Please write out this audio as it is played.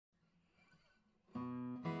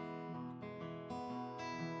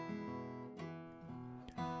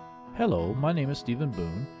Hello, my name is Stephen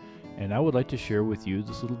Boone, and I would like to share with you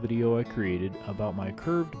this little video I created about my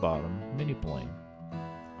curved bottom mini plane.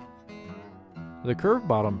 The curved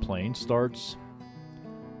bottom plane starts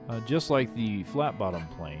just like the flat bottom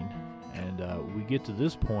plane, and we get to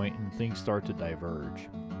this point and things start to diverge.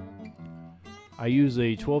 I use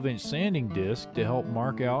a 12-inch sanding disc to help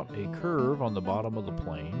mark out a curve on the bottom of the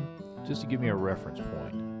plane, just to give me a reference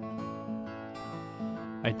point.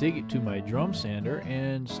 I take it to my drum sander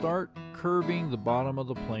and start curving the bottom of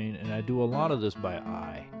the plane, and I do a lot of this by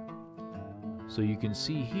eye. So you can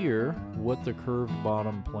see here what the curved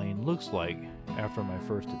bottom plane looks like after my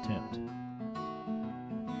first attempt.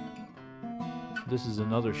 This is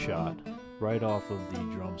another shot right off of the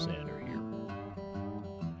drum sander here.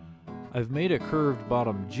 I've made a curved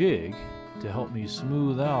bottom jig to help me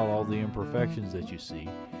smooth out all the imperfections that you see,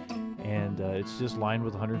 and it's just lined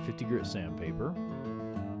with 150 grit sandpaper.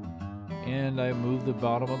 And I move the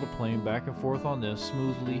bottom of the plane back and forth on this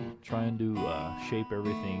smoothly, trying to shape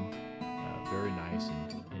everything very nice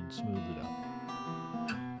and smooth it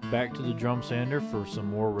up. Back to the drum sander for some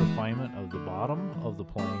more refinement of the bottom of the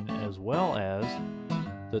plane as well as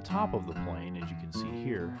the top of the plane, as you can see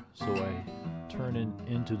here. So I turn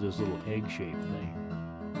into this little egg-shaped thing.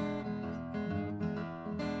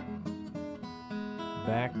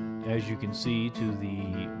 Back, as you can see, to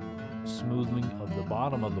the smoothing of the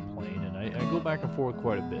bottom of the plane, and I go back and forth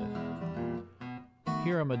quite a bit.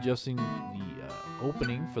 Here I'm adjusting the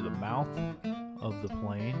opening for the mouth of the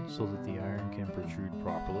plane so that the iron can protrude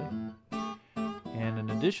properly. And an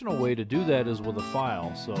additional way to do that is with a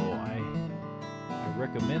file, so I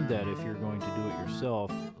recommend that if you're going to do it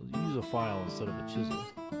yourself, use a file instead of a chisel.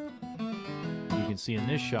 You can see in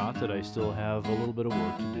this shot that I still have a little bit of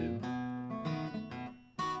work to do.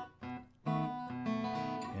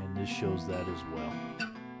 This shows that as well.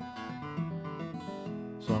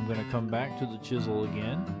 So I'm going to come back to the chisel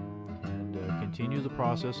again and continue the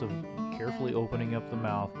process of carefully opening up the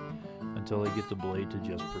mouth until I get the blade to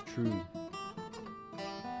just protrude.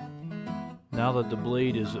 Now that the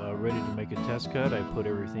blade is ready to make a test cut, I put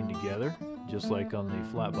everything together just like on the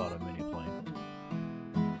flat bottom mini plane.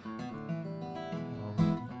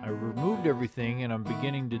 I removed everything and I'm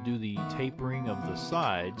beginning to do the tapering of the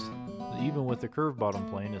sides. Even with the curved bottom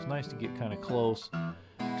plane, it's nice to get kind of close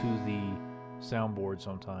to the soundboard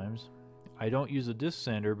sometimes. I don't use a disc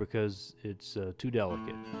sander because it's too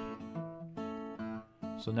delicate.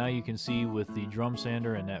 So now you can see with the drum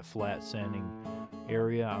sander and that flat sanding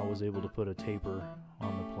area, I was able to put a taper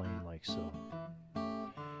on the plane like so.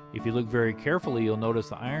 If you look very carefully, you'll notice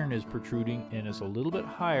the iron is protruding and it's a little bit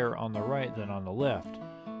higher on the right than on the left.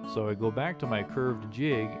 So I go back to my curved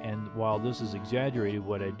jig, and while this is exaggerated,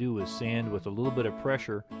 what I do is sand with a little bit of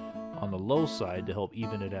pressure on the low side to help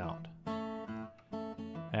even it out.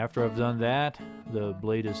 After I've done that, the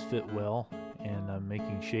blade is fit well, and I'm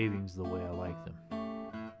making shavings the way I like them.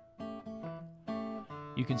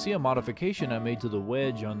 You can see a modification I made to the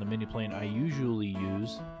wedge on the mini plane I usually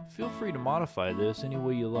use. Feel free to modify this any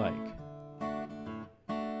way you like.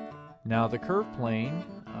 Now the curved plane,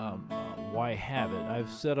 why have it? I've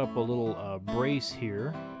set up a little brace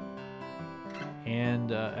here,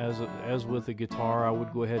 and as with the guitar, I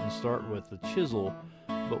would go ahead and start with the chisel.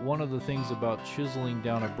 But one of the things about chiseling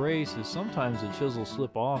down a brace is sometimes the chisel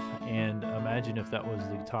slip off, and imagine if that was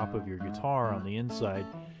the top of your guitar on the inside,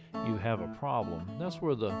 you have a problem. That's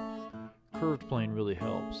where the curved plane really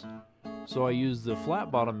helps. So I use the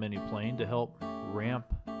flat bottom mini plane to help ramp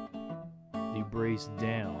the brace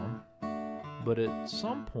down, but at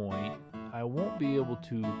some point I won't be able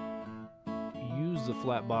to use the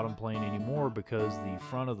flat bottom plane anymore because the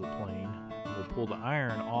front of the plane will pull the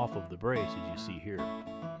iron off of the brace, as you see here.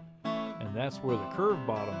 And that's where the curved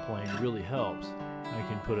bottom plane really helps. I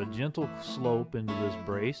can put a gentle slope into this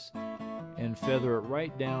brace and feather it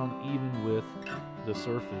right down even with the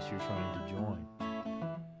surface you're trying to join.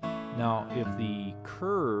 Now, if the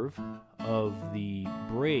curve of the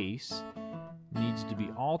brace needs to be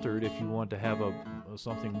altered, if you want to have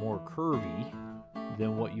something more curvy,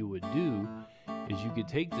 then what you would do is you could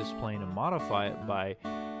take this plane and modify it by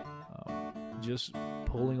just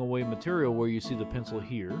pulling away material where you see the pencil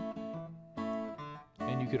here,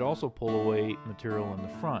 and you could also pull away material in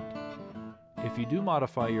the front. If you do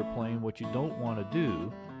modify your plane, what you don't want to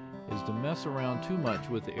do is to mess around too much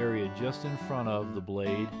with the area just in front of the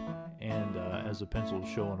blade and, as the pencil will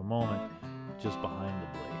show in a moment, just behind the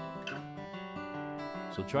blade.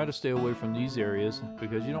 So try to stay away from these areas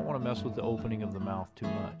because you don't want to mess with the opening of the mouth too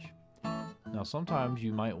much. Now sometimes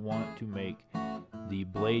you might want to make the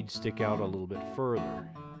blade stick out a little bit further.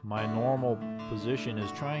 my normal position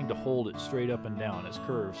is trying to hold it straight up and down. It's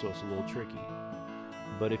curved, so it's a little tricky.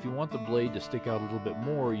 But if you want the blade to stick out a little bit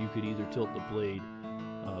more, you could either tilt the blade,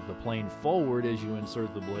 the plane forward as you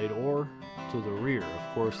insert the blade, or to the rear.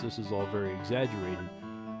 Of course, this is all very exaggerated,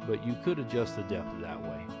 but you could adjust the depth that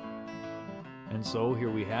way. And so here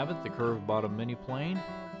we have it, the curved bottom mini plane,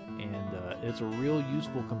 and it's a real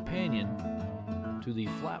useful companion to the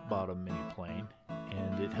flat bottom mini plane,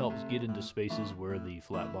 and it helps get into spaces where the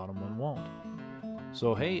flat bottom one won't.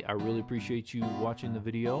 So hey, I really appreciate you watching the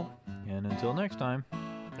video, and until next time,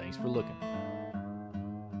 thanks for looking.